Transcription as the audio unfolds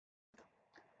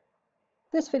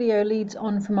This video leads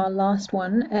on from our last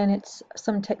one, and it's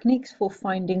some techniques for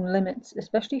finding limits,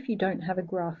 especially if you don't have a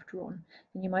graph drawn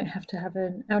and you might have to have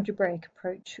an algebraic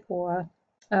approach or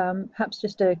perhaps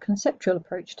just a conceptual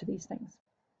approach to these things.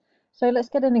 So let's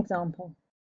get an example.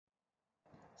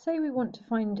 Say we want to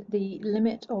find the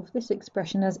limit of this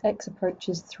expression as x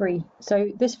approaches 3. So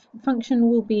this function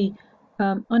will be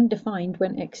undefined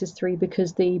when x is 3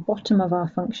 because the bottom of our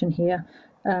function here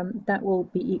that will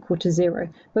be equal to 0.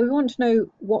 But we want to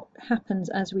know what happens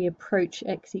as we approach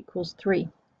x equals 3.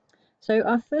 So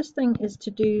our first thing is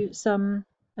to do some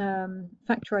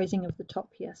factorizing of the top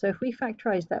here. So if we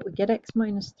factorize that, we get x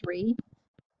minus 3,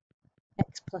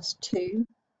 x plus 2,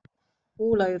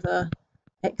 all over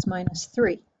x minus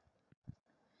 3.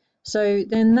 So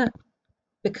then that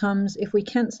becomes, if we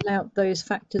cancel out those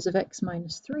factors of x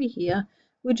minus 3 here,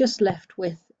 we're just left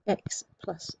with x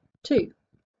plus 2.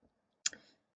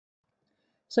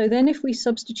 So then if we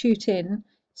substitute in,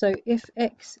 so if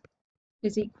x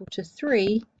is equal to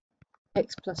 3,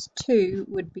 x plus 2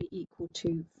 would be equal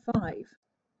to 5.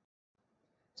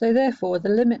 So therefore the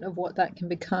limit of what that can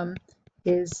become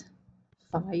is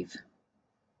 5.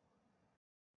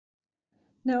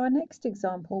 Now our next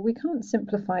example, we can't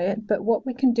simplify it, but what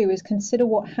we can do is consider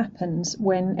what happens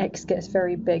when x gets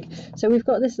very big. So we've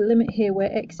got this limit here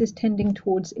where x is tending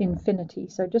towards infinity.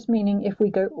 So just meaning if we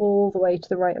go all the way to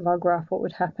the right of our graph, what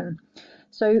would happen?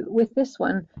 So with this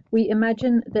one, we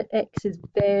imagine that x is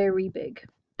very big.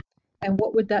 And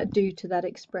what would that do to that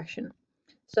expression?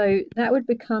 So that would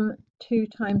become 2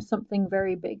 times something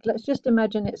very big. Let's just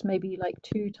imagine it's maybe like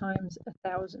 2 times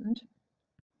 1,000.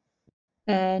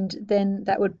 And then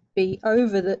that would be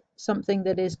over something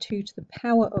that is 2 to the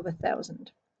power of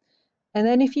 1,000. And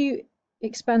then if you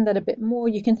expand that a bit more,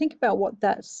 you can think about what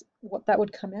that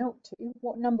would come out to.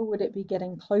 What number would it be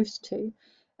getting close to?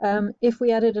 If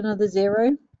we added another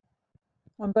 0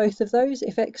 on both of those,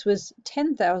 if x was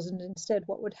 10,000 instead,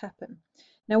 what would happen?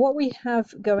 Now what we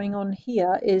have going on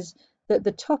here is that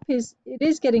the top is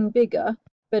getting bigger,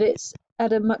 but it's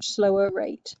at a much slower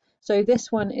rate. So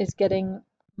this one is getting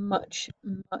much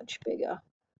bigger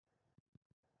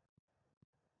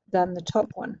than the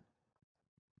top one.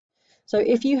 So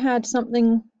if you had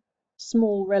something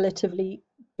small relatively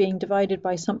being divided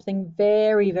by something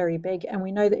very big, and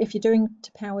we know that if you're doing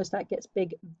to powers that gets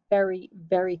big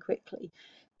very quickly,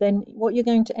 then what you're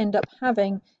going to end up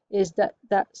having is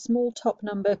that small top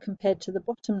number compared to the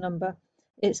bottom number,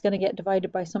 it's going to get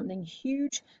divided by something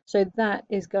huge, so that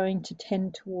is going to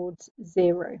tend towards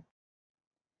 0.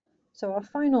 So our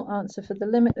final answer for the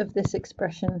limit of this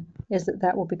expression is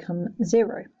that will become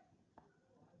 0.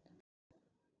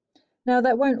 Now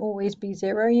that won't always be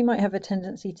 0. You might have a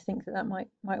tendency to think that might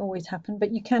always happen,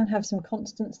 but you can have some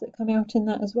constants that come out in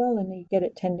that as well, and you get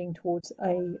it tending towards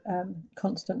a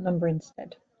constant number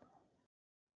instead.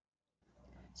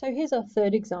 So here's our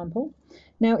third example.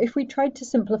 Now if we tried to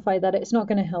simplify that, it's not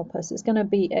going to help us. It's going to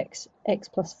be x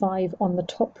plus 5 on the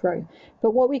top row.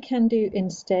 But what we can do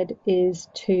instead is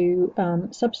to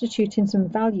substitute in some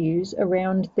values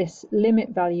around this limit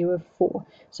value of 4.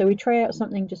 So we try out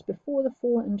something just before the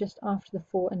 4 and just after the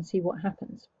 4 and see what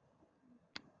happens.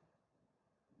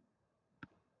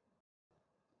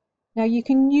 Now you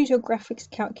can use your graphics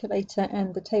calculator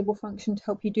and the table function to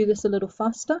help you do this a little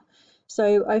faster.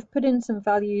 So I've put in some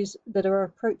values that are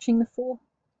approaching the 4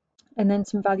 and then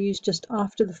some values just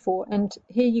after the 4. And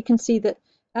here you can see that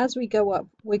as we go up,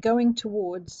 we're going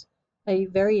towards a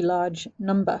very large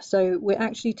number. So we're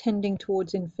actually tending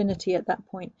towards infinity at that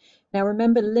point. Now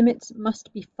remember, limits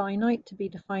must be finite to be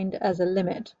defined as a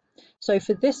limit. So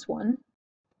for this one,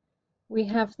 we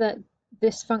have that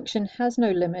this function has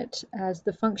no limit as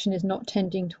the function is not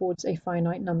tending towards a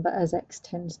finite number as x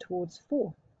tends towards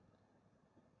 4.